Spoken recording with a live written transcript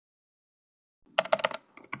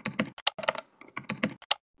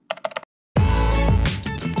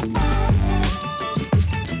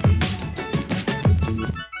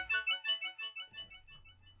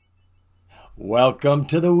Welcome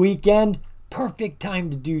to the weekend. Perfect time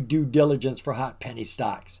to do due diligence for hot penny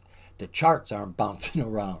stocks. The charts aren't bouncing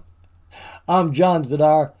around. I'm John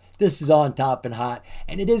Zidar. This is On Top and Hot,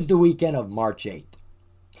 and it is the weekend of March 8th.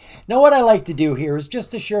 Now, what I like to do here is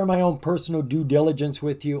just to share my own personal due diligence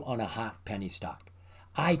with you on a hot penny stock.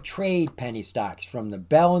 I trade penny stocks from the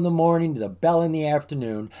bell in the morning to the bell in the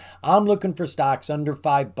afternoon. I'm looking for stocks under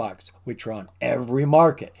 $5, which are on every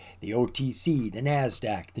market. The OTC, the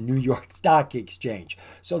NASDAQ, the New York Stock Exchange.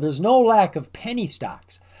 So there's no lack of penny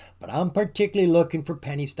stocks. But I'm particularly looking for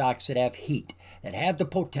penny stocks that have heat, that have the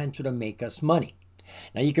potential to make us money.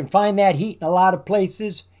 Now, you can find that heat in a lot of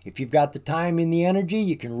places. If you've got the time and the energy,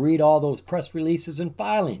 you can read all those press releases and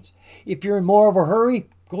filings. If you're in more of a hurry,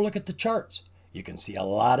 go look at the charts. You can see a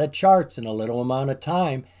lot of charts in a little amount of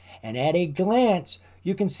time, and at a glance,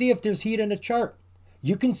 you can see if there's heat in a chart.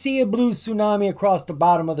 You can see a blue tsunami across the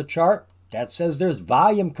bottom of the chart. That says there's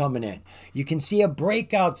volume coming in. You can see a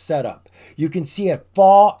breakout setup. You can see a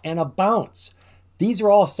fall and a bounce. These are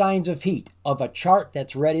all signs of heat, of a chart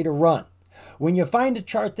that's ready to run. When you find a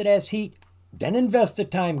chart that has heat, then invest the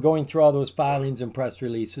time going through all those filings and press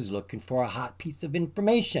releases looking for a hot piece of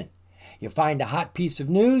information. You find a hot piece of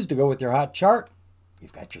news to go with your hot chart,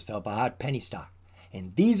 you've got yourself a hot penny stock.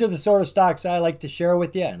 And these are the sort of stocks I like to share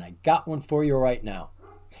with you, and I got one for you right now.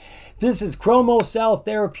 This is CHRO-Chromocell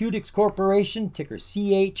Therapeutics Corporation, ticker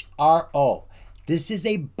CHRO. This is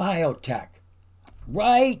a biotech.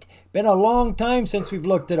 Right? Been a long time since we've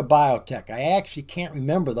looked at a biotech. I actually can't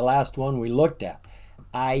remember the last one we looked at.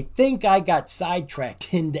 I think I got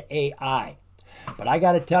sidetracked into AI. But I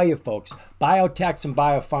got to tell you, folks, biotechs and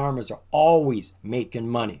biopharmas are always making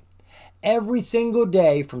money. Every single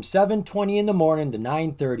day from 7:20 in the morning to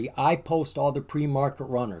 9:30, I post all the pre-market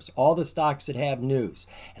runners, all the stocks that have news.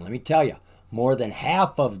 And let me tell you, more than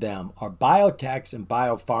half of them are biotechs and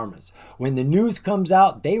biopharmas. When the news comes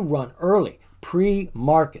out, they run early,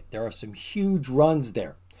 pre-market. There are some huge runs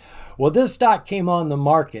there. Well, this stock came on the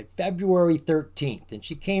market February 13th, and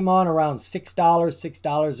she came on around $6,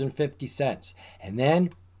 $6.50. And then,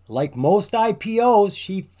 like most IPOs,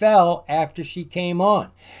 she fell after she came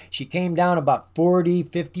on. She came down about 40,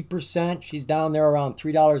 50%. She's down there around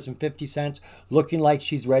 $3.50, looking like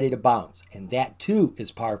she's ready to bounce. And that, too,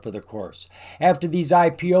 is par for the course. After these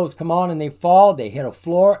IPOs come on and they fall, they hit a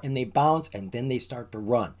floor and they bounce, and then they start to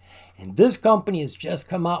run. And this company has just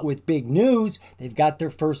come out with big news. They've got their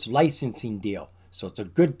first licensing deal. So it's a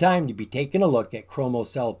good time to be taking a look at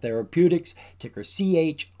CHRO-Chromocell Therapeutics, ticker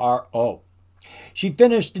CHRO. She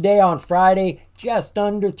finished today on Friday just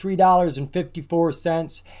under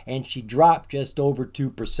 $3.54, and she dropped just over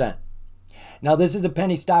 2%. Now, this is a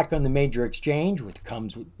penny stock on the major exchange, which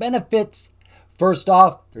comes with benefits. First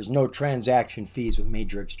off, there's no transaction fees with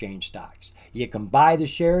major exchange stocks. You can buy the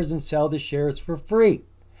shares and sell the shares for free.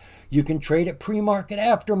 You can trade at pre-market,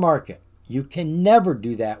 aftermarket. You can never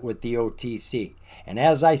do that with the OTC. And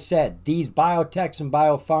as I said, these biotechs and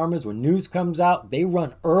biopharmas, when news comes out, they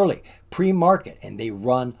run early, pre-market, and they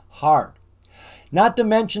run hard. Not to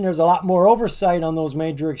mention there's a lot more oversight on those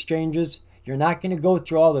major exchanges. You're not going to go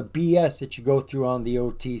through all the BS that you go through on the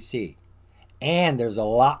OTC. And there's a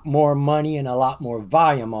lot more money and a lot more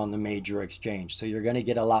volume on the major exchange, so you're going to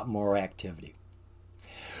get a lot more activity.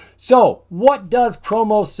 So, what does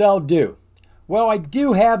CHRO-Chromocell do? Well, I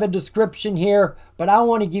do have a description here, but I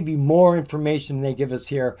want to give you more information than they give us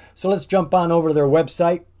here. So let's jump on over to their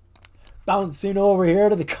website. Bouncing over here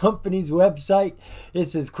to the company's website.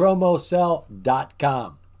 This is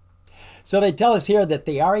chromocell.com. So they tell us here that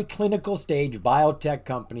they are a clinical stage biotech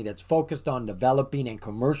company that's focused on developing and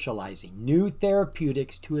commercializing new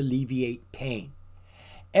therapeutics to alleviate pain.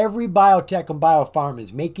 Every biotech and biopharma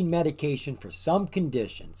is making medication for some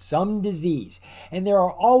condition, some disease, and there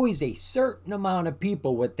are always a certain amount of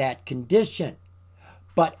people with that condition.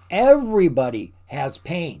 But everybody has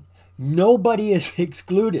pain. Nobody is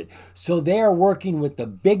excluded. So they are working with the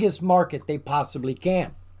biggest market they possibly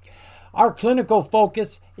can. Our clinical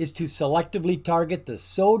focus is to selectively target the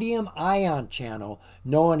sodium ion channel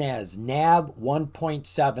known as NaV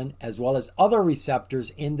 1.7 as well as other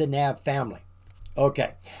receptors in the NaV family.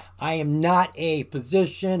 Okay, I am not a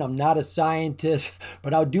physician, I'm not a scientist,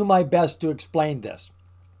 but I'll do my best to explain this.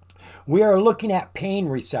 We are looking at pain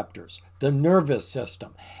receptors, the nervous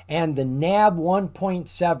system, and the NaV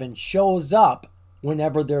 1.7 shows up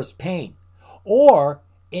whenever there's pain, or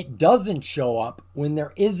it doesn't show up when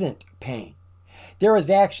there isn't pain. There is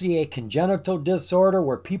actually a congenital disorder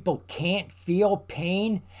where people can't feel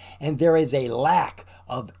pain, and there is a lack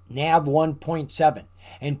of NaV 1.7.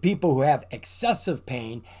 And people who have excessive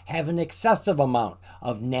pain have an excessive amount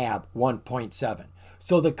of NaV 1.7.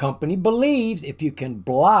 So the company believes if you can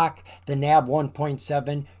block the NaV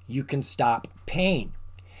 1.7, you can stop pain.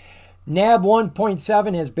 NaV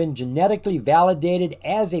 1.7 has been genetically validated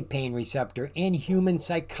as a pain receptor in human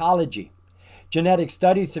psychology. Genetic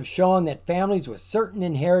studies have shown that families with certain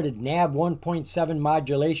inherited NaV 1.7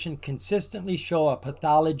 modulation consistently show a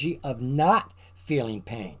pathology of not feeling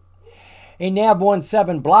pain. A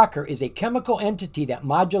NaV1.7 blocker is a chemical entity that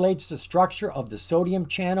modulates the structure of the sodium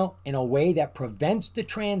channel in a way that prevents the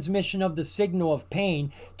transmission of the signal of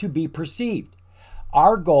pain to be perceived.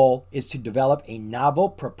 Our goal is to develop a novel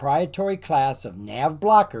proprietary class of NaV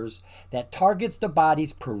blockers that targets the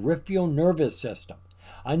body's peripheral nervous system.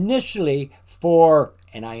 Initially for,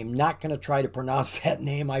 and I am not going to try to pronounce that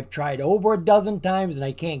name, I've tried over a dozen times and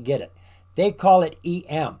I can't get it. They call it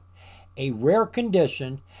EM, a rare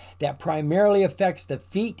condition that primarily affects the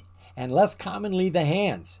feet and less commonly the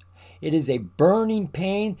hands. It is a burning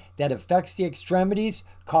pain that affects the extremities,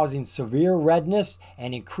 causing severe redness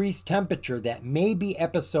and increased temperature that may be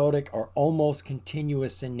episodic or almost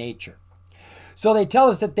continuous in nature. So they tell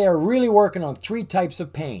us that they are really working on 3 types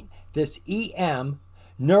of pain: this EM,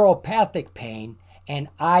 neuropathic pain, and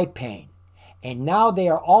eye pain. And now they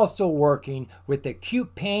are also working with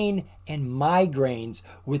acute pain and migraines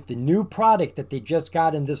with the new product that they just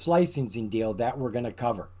got in this licensing deal that we're going to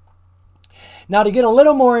cover. Now, to get a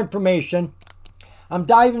little more information, I'm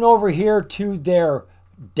diving over here to their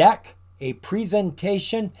deck, a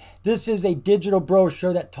presentation. This is a digital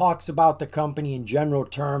brochure that talks about the company in general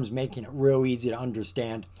terms, making it real easy to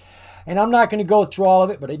understand. And I'm not going to go through all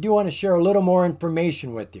of it, but I do want to share a little more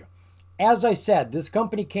information with you. As I said, this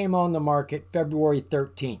company came on the market February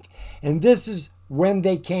 13th, and this is when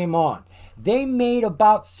they came on. They made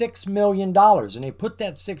about $6 million, and they put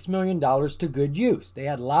that $6 million to good use. They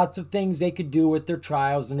had lots of things they could do with their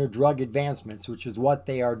trials and their drug advancements, which is what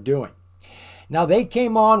they are doing. Now, they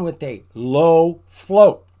came on with a low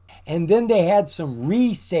float, and then they had some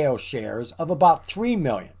resale shares of about $3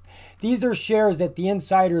 million. These are shares that the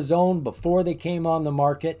insiders owned before they came on the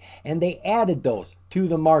market, and they added those to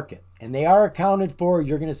the market. And they are accounted for.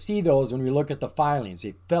 You're going to see those when we look at the filings.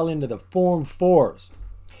 They fell into the Form 4s.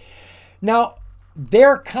 Now,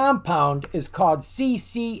 their compound is called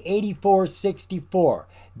CC8464.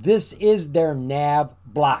 This is their NaV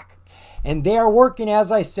block. And they are working,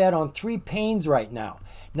 as I said, on 3 pains right now.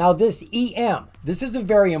 Now, this EM, this is a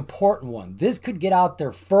very important one. This could get out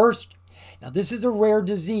there first. Now, this is a rare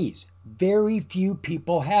disease. Very few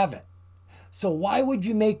people have it. So why would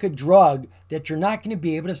you make a drug that you're not going to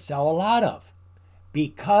be able to sell a lot of?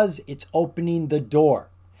 Because it's opening the door.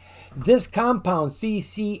 This compound,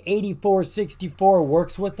 CC8464,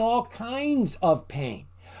 works with all kinds of pain.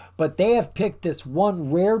 But they have picked this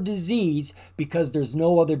one rare disease because there's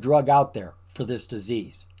no other drug out there for this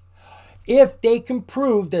disease. If they can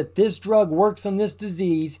prove that this drug works on this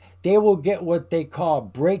disease, they will get what they call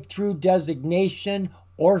breakthrough designation,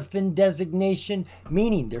 orphan designation,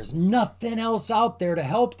 meaning there's nothing else out there to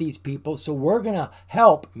help these people. So we're going to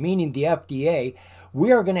help, meaning the FDA,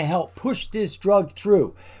 we are going to help push this drug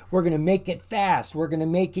through. We're going to make it fast. We're going to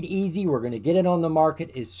make it easy. We're going to get it on the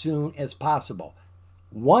market as soon as possible.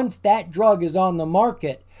 Once that drug is on the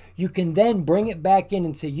market, you can then bring it back in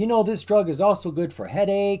and say, you know, this drug is also good for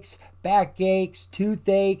headaches, backaches,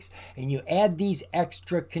 toothaches, and you add these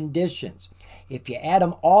extra conditions. If you add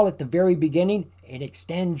them all at the very beginning, it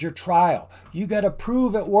extends your trial. You got to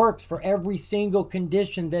prove it works for every single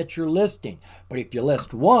condition that you're listing. But if you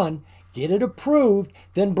list one, get it approved,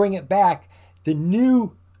 then bring it back, the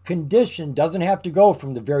new condition doesn't have to go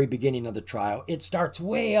from the very beginning of the trial. It starts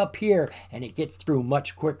way up here and it gets through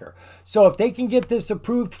much quicker. So if they can get this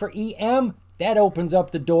approved for EM, that opens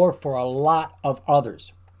up the door for a lot of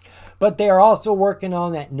others. But they are also working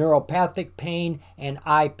on that neuropathic pain and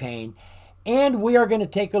eye pain. And we are going to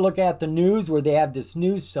take a look at the news where they have this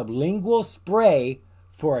new sublingual spray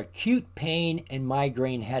for acute pain and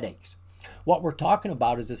migraine headaches. What we're talking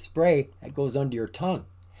about is a spray that goes under your tongue,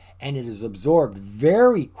 and it is absorbed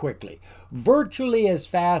very quickly, virtually as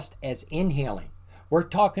fast as inhaling. We're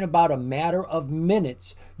talking about a matter of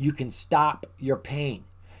minutes, you can stop your pain.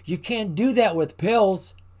 You can't do that with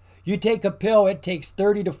pills. You take a pill, it takes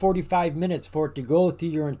 30 to 45 minutes for it to go through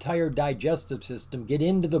your entire digestive system, get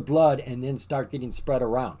into the blood, and then start getting spread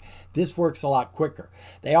around. This works a lot quicker.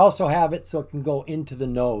 They also have it so it can go into the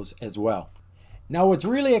nose as well. Now, what's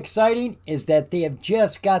really exciting is that they have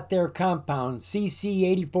just got their compound,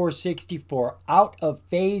 CC8464, out of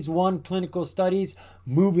phase 1 clinical studies,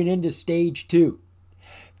 moving into stage 2.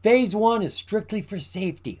 Phase 1 is strictly for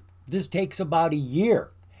safety. This takes about a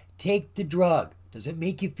year. Take the drug, Does it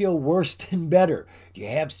make you feel worse than better? Do you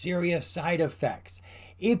have serious side effects?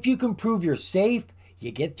 If you can prove you're safe,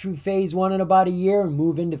 you get through phase 1 in about a year and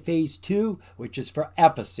move into phase 2, which is for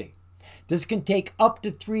efficacy. This can take up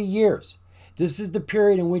to 3 years. This is the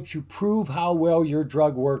period in which you prove how well your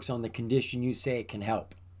drug works on the condition you say it can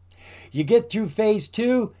help. You get through phase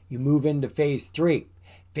 2, you move into phase 3.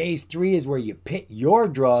 Phase 3 is where you pit your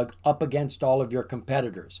drug up against all of your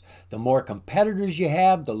competitors. The more competitors you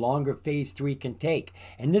have, the longer phase 3 can take.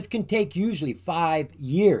 And this can take usually 5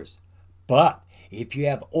 years. But if you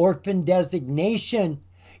have orphan designation,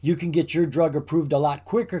 you can get your drug approved a lot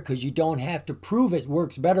quicker because you don't have to prove it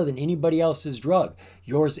works better than anybody else's drug.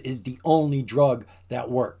 Yours is the only drug that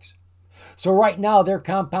works. So right now, their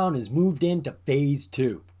compound has moved into phase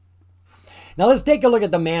 2. Now let's take a look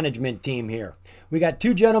at the management team here. We got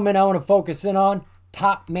 2 gentlemen I want to focus in on.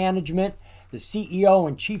 Top management, the CEO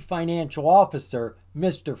and Chief Financial Officer,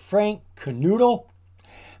 Mr. Frank Canuto.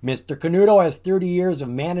 Mr. Canuto has 30 years of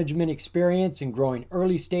management experience in growing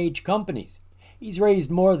early stage companies. He's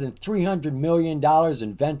raised more than $300 million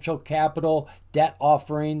in venture capital, debt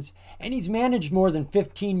offerings, and he's managed more than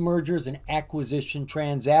 15 mergers and acquisition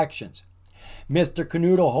transactions. Mr.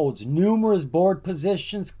 Canuto holds numerous board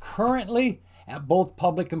positions currently at both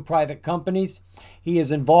public and private companies. He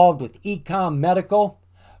is involved with Ecom Medical,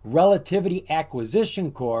 Relativity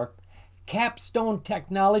Acquisition Corp, Capstone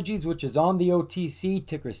Technologies, which is on the OTC,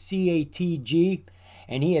 ticker CATG,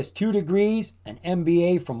 and he has 2 degrees, an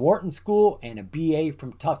MBA from Wharton School and a BA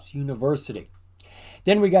from Tufts University.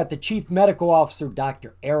 Then we got the Chief Medical Officer,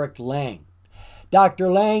 Dr. Eric Lang.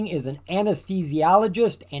 Dr. Lang is an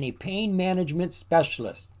anesthesiologist and a pain management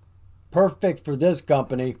specialist. Perfect for this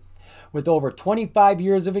company, with over 25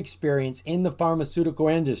 years of experience in the pharmaceutical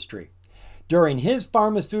industry. During his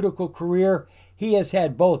pharmaceutical career, he has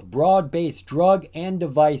had both broad-based drug and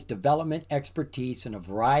device development expertise in a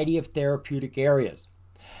variety of therapeutic areas.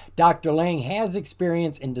 Dr. Lang has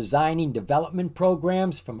experience in designing development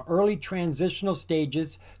programs from early transitional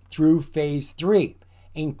stages through phase 3,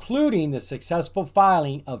 including the successful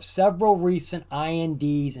filing of several recent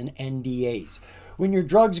INDs and NDAs. When your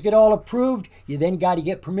drugs get all approved, you then got to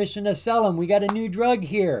get permission to sell them. We got a new drug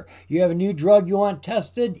here. You have a new drug you want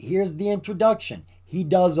tested? Here's the introduction. He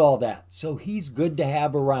does all that, so he's good to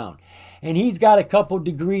have around. And he's got a couple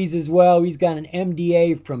degrees as well. He's got an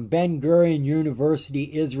MDA from Ben Gurion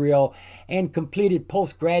University, Israel, and completed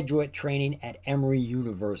postgraduate training at Emory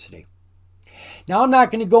University. Now, I'm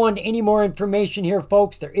not going to go into any more information here,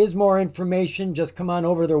 folks. There is more information. Just come on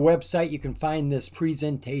over to their website. You can find this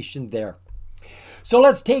presentation there. So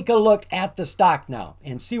let's take a look at the stock now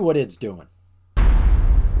and see what it's doing.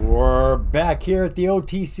 We're back here at the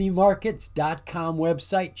OTCmarkets.com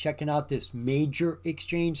website checking out this major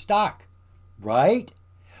exchange stock, right?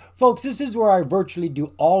 Folks, this is where I virtually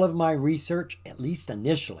do all of my research, at least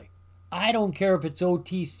initially. I don't care if it's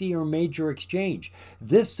OTC or major exchange.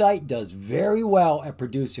 This site does very well at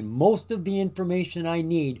producing most of the information I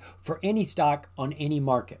need for any stock on any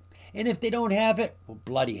market. And if they don't have it, well,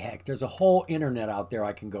 bloody heck, there's a whole internet out there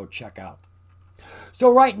I can go check out.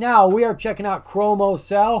 So right now, we are checking out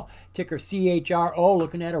Chromocell, ticker CHRO,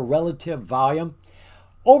 looking at a relative volume.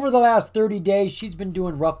 Over the last 30 days, she's been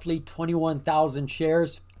doing roughly 21,000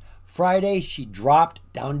 shares. Friday, she dropped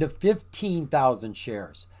down to 15,000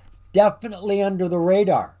 shares. Definitely under the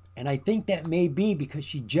radar, and I think that may be because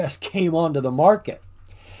she just came onto the market.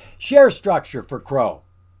 Share structure for Cro.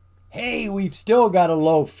 Hey, we've still got a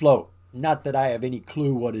low float. Not that I have any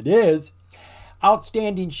clue what it is.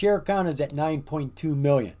 Outstanding share count is at 9.2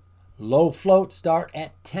 million. Low float start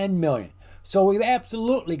at 10 million. So we've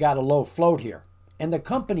absolutely got a low float here. And the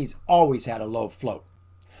company's always had a low float.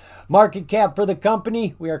 Market cap for the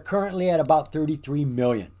company, we are currently at about 33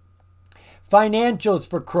 million. Financials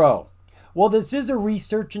for Cro. Well, this is a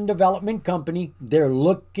research and development company. They're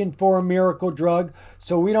looking for a miracle drug.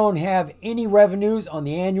 So we don't have any revenues on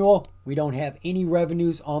the annual. We don't have any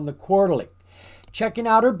revenues on the quarterly. Checking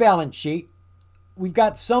out our balance sheet. We've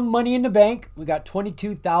got some money in the bank. We got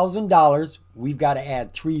 $22,000. We've got to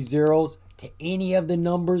add 3 zeros to any of the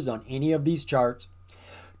numbers on any of these charts.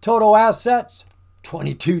 Total assets,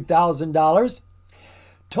 $22,000.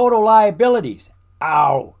 Total liabilities,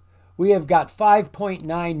 ow. We have got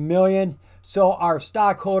 5.9 million. So our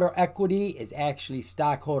stockholder equity is actually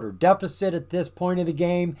stockholder deficit at this point of the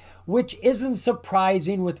game, which isn't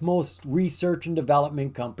surprising with most research and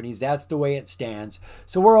development companies. That's the way it stands.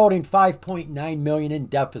 So we're holding 5.9 million in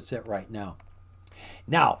deficit right now.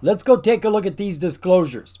 Now, let's go take a look at these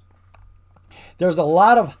disclosures. There's a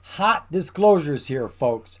lot of hot disclosures here,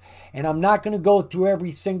 folks, and I'm not going to go through every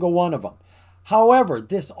single one of them. However,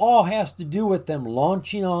 this all has to do with them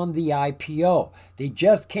launching on the IPO. They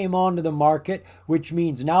just came onto the market, which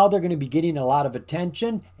means now they're going to be getting a lot of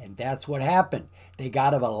attention, and that's what happened. They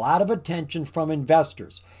got a lot of attention from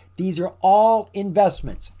investors. These are all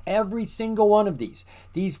investments, every single one of these.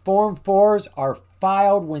 These Form 4s are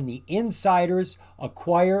filed when the insiders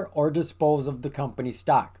acquire or dispose of the company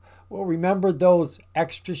stock. Well, remember those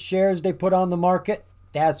extra shares they put on the market?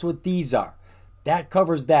 That's what these are. That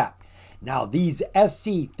covers that. Now, these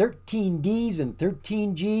SC 13Ds and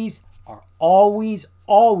 13Gs are always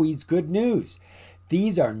good news.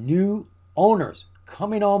 These are new owners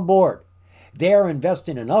coming on board. They are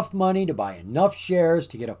investing enough money to buy enough shares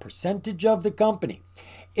to get a percentage of the company.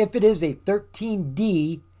 If it is a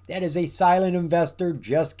 13D, that is a silent investor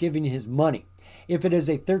just giving his money. If it is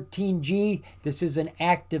a 13G, this is an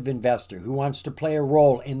active investor who wants to play a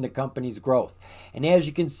role in the company's growth. And as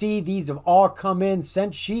you can see, these have all come in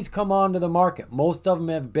since she's come onto the market. Most of them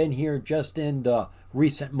have been here just in the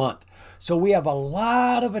recent month. So we have a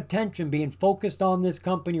lot of attention being focused on this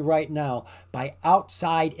company right now by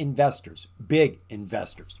outside investors, big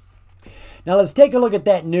investors. Now let's take a look at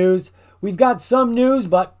that news. We've got some news,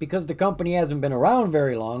 but because the company hasn't been around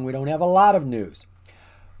very long, we don't have a lot of news.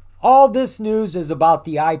 All this news is about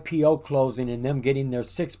the IPO closing and them getting their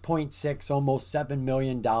 $6.6, almost $7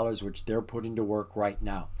 million, which they're putting to work right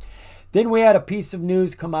now. Then we had a piece of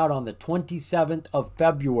news come out on the 27th of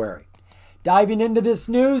February. Diving into this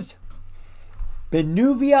news,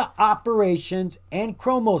 Pennybois Operations and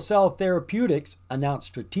CHRO-Chromocell Therapeutics announced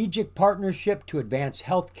strategic partnership to advance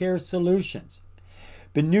healthcare solutions.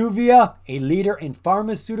 Pennybois, a leader in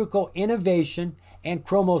pharmaceutical innovation, and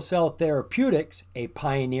CHRO-Chromocell Therapeutics, a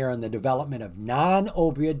pioneer in the development of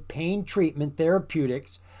non-opioid pain treatment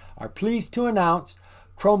therapeutics, are pleased to announce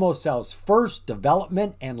CHRO-Cell's first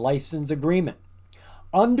development and license agreement.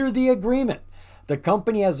 Under the agreement, the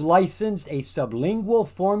company has licensed a sublingual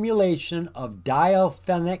formulation of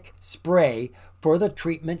dialphenic spray for the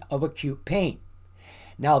treatment of acute pain.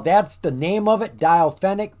 Now that's the name of it,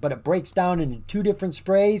 dialphenic, but it breaks down into two different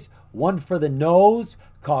sprays, one for the nose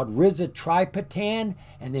called rizatriptan,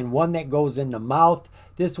 and then one that goes in the mouth.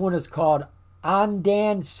 This one is called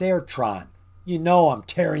ondansetron. You know I'm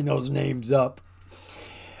tearing those names up.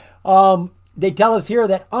 They tell us here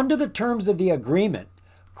that under the terms of the agreement,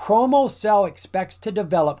 CHRO-Cell expects to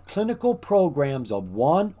develop clinical programs of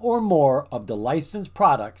one or more of the licensed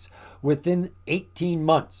products within 18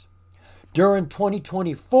 months. During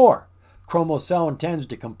 2024, CHRO-Cell intends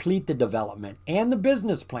to complete the development and the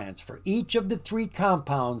business plans for each of the three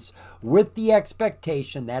compounds with the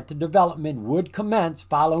expectation that the development would commence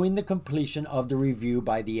following the completion of the review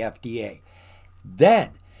by the FDA.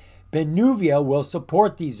 Then, Pennybois will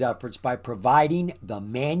support these efforts by providing the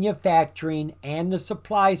manufacturing and the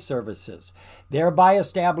supply services, thereby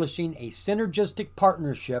establishing a synergistic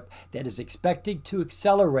partnership that is expected to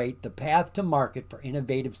accelerate the path to market for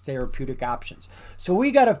innovative therapeutic options. So we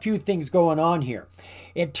got a few things going on here.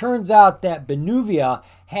 It turns out that Pennybois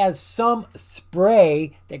has some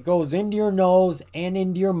spray that goes into your nose and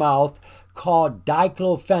into your mouth called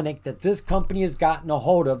diclofenac that this company has gotten a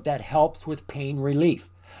hold of that helps with pain relief.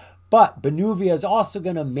 But Pennybois is also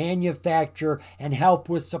going to manufacture and help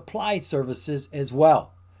with supply services as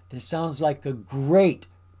well. This sounds like a great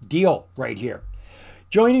deal right here.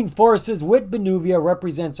 Joining forces with Pennybois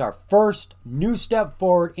represents our first new step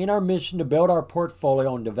forward in our mission to build our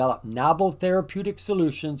portfolio and develop novel therapeutic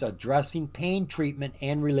solutions addressing pain treatment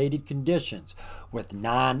and related conditions with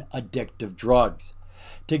non-addictive drugs.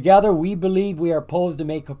 Together, we believe we are poised to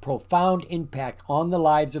make a profound impact on the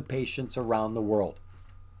lives of patients around the world.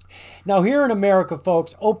 Now here in America,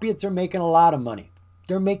 folks, opiates are making a lot of money.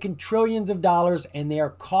 They're making trillions of dollars and they are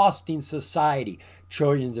costing society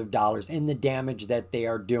trillions of dollars in the damage that they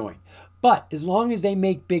are doing. But as long as they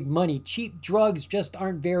make big money, cheap drugs just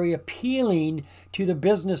aren't very appealing to the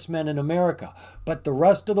businessmen in America. But the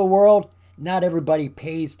rest of the world, not everybody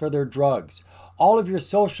pays for their drugs. All of your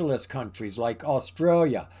socialist countries like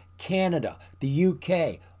Australia, Canada, the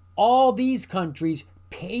UK, all these countries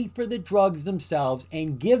pay for the drugs themselves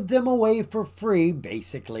and give them away for free,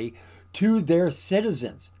 basically, to their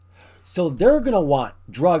citizens. So they're going to want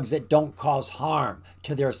drugs that don't cause harm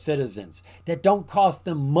to their citizens, that don't cost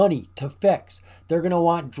them money to fix. They're going to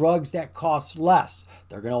want drugs that cost less.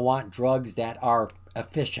 They're going to want drugs that are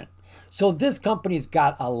efficient. So this company's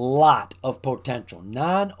got a lot of potential.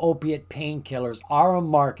 Non-opiate painkillers are a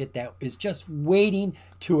market that is just waiting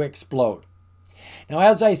to explode. Now,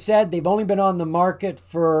 as I said, they've only been on the market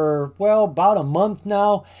for, well, about a month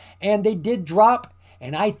now, and they did drop,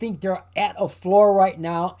 and I think they're at a floor right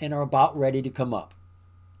now and are about ready to come up.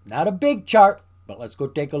 Not a big chart, but let's go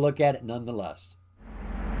take a look at it nonetheless.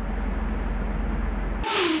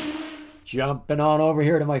 Jumping on over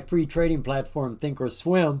here to my free trading platform,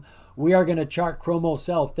 Thinkorswim, we are going to chart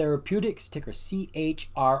CHRO-Chromocell Therapeutics, ticker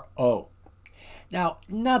CHRO. Now,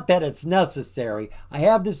 not that it's necessary, I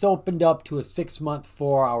have this opened up to a 6-month,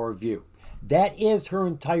 4-hour view. That is her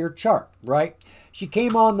entire chart, right? She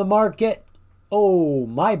came on the market, oh,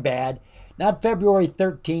 my bad, not February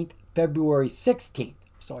 13th, February 16th.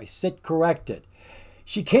 So I sit corrected.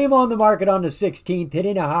 She came on the market on the 16th,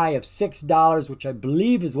 hitting a high of $6, which I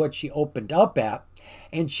believe is what she opened up at.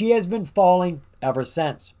 And she has been falling ever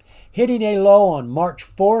since, hitting a low on March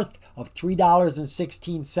 4th of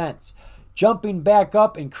 $3.16. Jumping back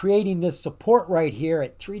up and creating this support right here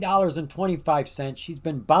at $3.25. She's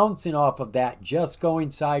been bouncing off of that, just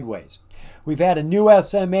going sideways. We've had a new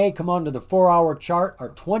SMA come onto the 4-hour chart, our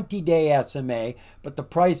 20-day SMA, but the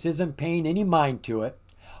price isn't paying any mind to it.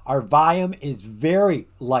 Our volume is very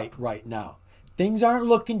light right now. Things aren't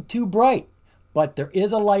looking too bright, but there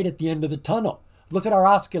is a light at the end of the tunnel. Look at our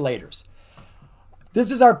oscillators. This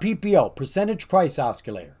is our PPO, percentage price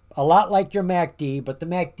oscillator. A lot like your MACD, but the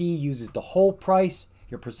MACD uses the whole price.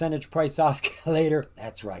 Your percentage price oscillator,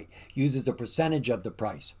 that's right, uses a percentage of the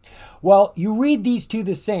price. Well, you read these two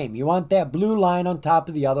the same. You want that blue line on top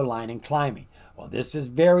of the other line and climbing. Well, this is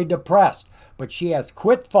very depressed, but she has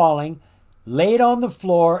quit falling, laid on the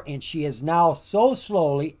floor, and she is now so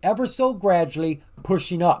slowly, ever so gradually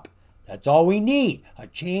pushing up. That's all we need, a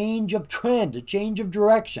change of trend, a change of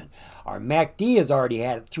direction. Our MACD has already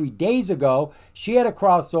had it 3 days ago. She had a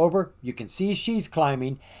crossover. You can see she's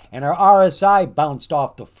climbing. And our RSI bounced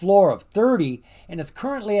off the floor of 30 and it's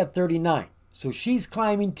currently at 39. So she's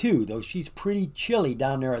climbing too, though she's pretty chilly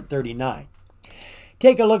down there at 39.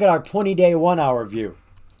 Take a look at our 20-day 1-hour view.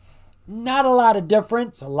 Not a lot of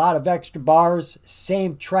difference, a lot of extra bars,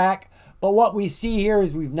 same track. But what we see here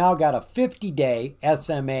is we've now got a 50-day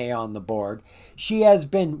SMA on the board. She has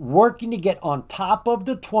been working to get on top of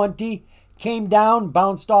the 20, came down,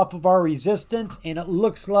 bounced off of our resistance, and it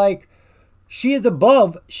looks like she is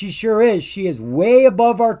above. She sure is. She is way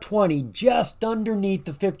above our 20, just underneath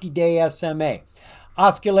the 50-day SMA.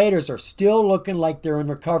 Oscillators are still looking like they're in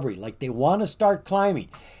recovery, like they want to start climbing.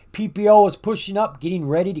 PPO is pushing up, getting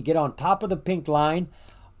ready to get on top of the pink line.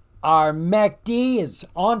 Our MACD is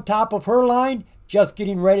on top of her line, just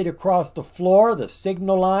getting ready to cross the floor, the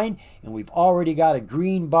signal line, and we've already got a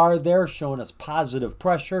green bar there showing us positive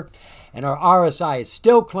pressure. And our RSI is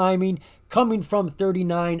still climbing, coming from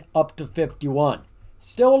 39 up to 51.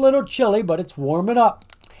 Still a little chilly, but it's warming up.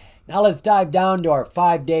 Now let's dive down to our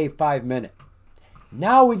 5-day, 5-minute.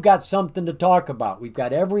 Now we've got something to talk about. We've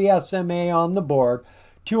got every SMA on the board.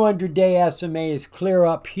 200-day SMA is clear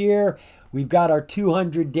up here. We've got our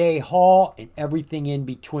 200-day haul and everything in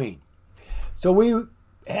between. So we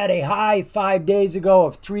had a high 5 days ago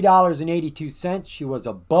of $3.82. She was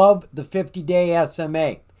above the 50-day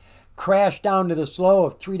SMA. Crashed down to the low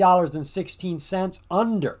of $3.16,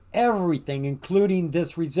 under everything, including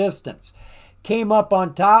this resistance. Came up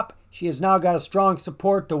on top. She has now got a strong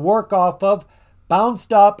support to work off of.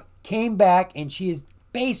 Bounced up, came back, and she is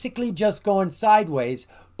basically just going sideways,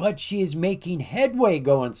 but she is making headway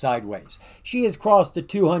going sideways. She has crossed the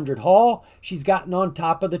 200 haul. She's gotten on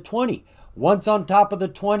top of the 20. Once on top of the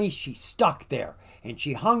 20, she stuck there, and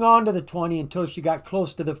she hung on to the 20 until she got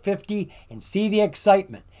close to the 50, and see the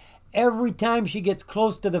excitement. Every time she gets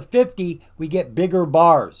close to the 50, we get bigger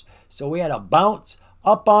bars. So we had a bounce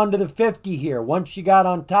up onto the 50 here. Once she got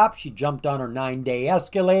on top, she jumped on her 9-day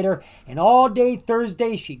escalator, and all day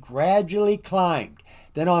Thursday, she gradually climbed.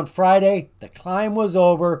 Then on Friday, the climb was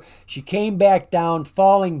over. She came back down,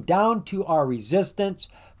 falling down to our resistance,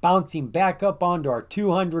 bouncing back up onto our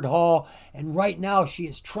 200 haul, and right now she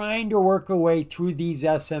is trying to work her way through these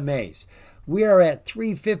SMAs. We are at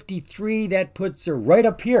 353. That puts her right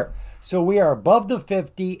up here. So we are above the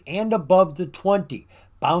 50 and above the 20,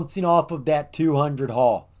 bouncing off of that 200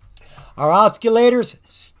 haul. Our oscillators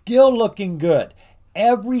still looking good.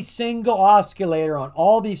 Every single oscillator on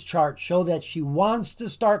all these charts show that she wants to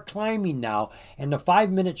start climbing now, and the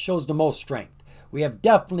 5-minute shows the most strength. We have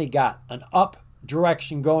definitely got an up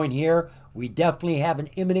direction going here. We definitely have an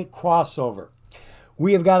imminent crossover.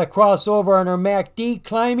 We have got a crossover on our MACD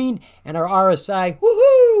climbing, and our RSI,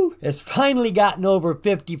 woohoo, has finally gotten over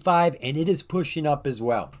 55, and it is pushing up as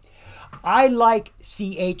well. I like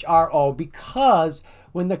CHRO because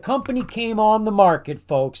when the company came on the market,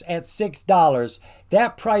 folks, at $6,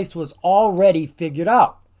 that price was already figured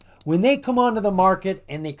out. When they come onto the market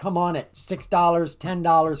and they come on at $6, $10,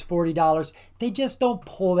 $40, they just don't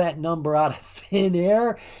pull that number out of thin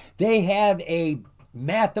air. They have a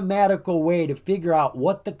mathematical way to figure out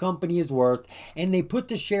what the company is worth, and they put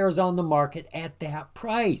the shares on the market at that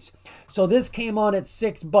price. So this came on at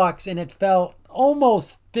 $6 and it fell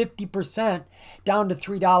almost 50% down to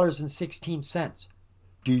 $3.16.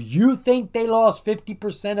 Do you think they lost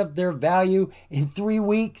 50% of their value in 3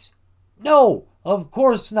 weeks? No, of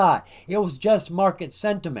course not. It was just market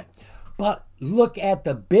sentiment. But look at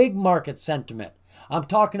the big market sentiment. I'm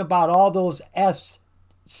talking about all those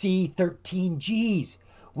SC13Gs.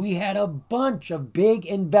 We had a bunch of big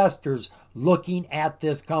investors looking at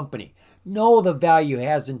this company. No, the value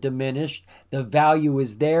hasn't diminished. The value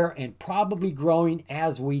is there and probably growing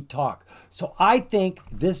as we talk. So I think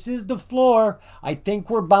this is the floor. I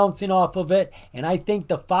think we're bouncing off of it. And I think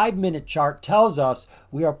the 5-minute chart tells us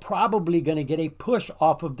we are probably going to get a push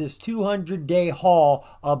off of this 200-day haul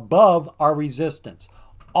above our resistance.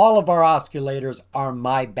 All of our oscillators are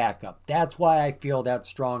my backup. That's why I feel that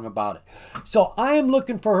strong about it. So I am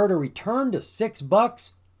looking for her to return to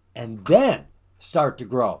 $6 and then start to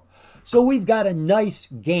grow. So we've got a nice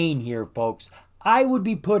gain here, folks. I would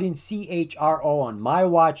be putting CHRO on my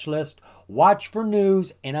watch list. Watch for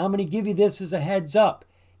news, and I'm going to give you this as a heads up.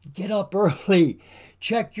 Get up early.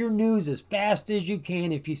 Check your news as fast as you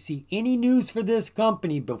can. If you see any news for this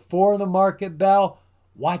company before the market bell,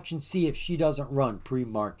 watch and see if she doesn't run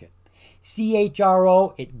pre-market.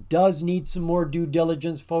 CHRO, it does need some more due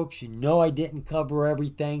diligence, folks. You know I didn't cover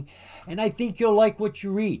everything. And I think you'll like what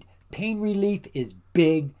you read. Pain relief is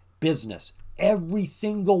big business. Every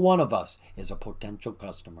single one of us is a potential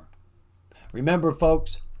customer. Remember,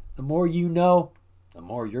 folks, the more you know, the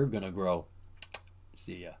more you're going to grow.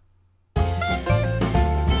 See ya.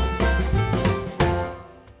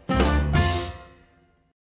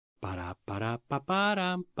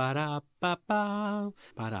 Ba-da-ba-da-ba-ba-dum, ba-da-ba-ba.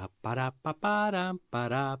 Ba-da-ba-da-ba-ba-dum,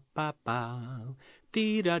 ba-da-ba-ba.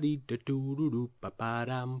 Dee-da-dee-da-doo-doo-doo,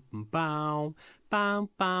 ba-ba-dum, bow. Bow,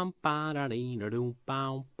 bow, ba-da-dee-da-doo,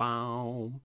 bow, bow.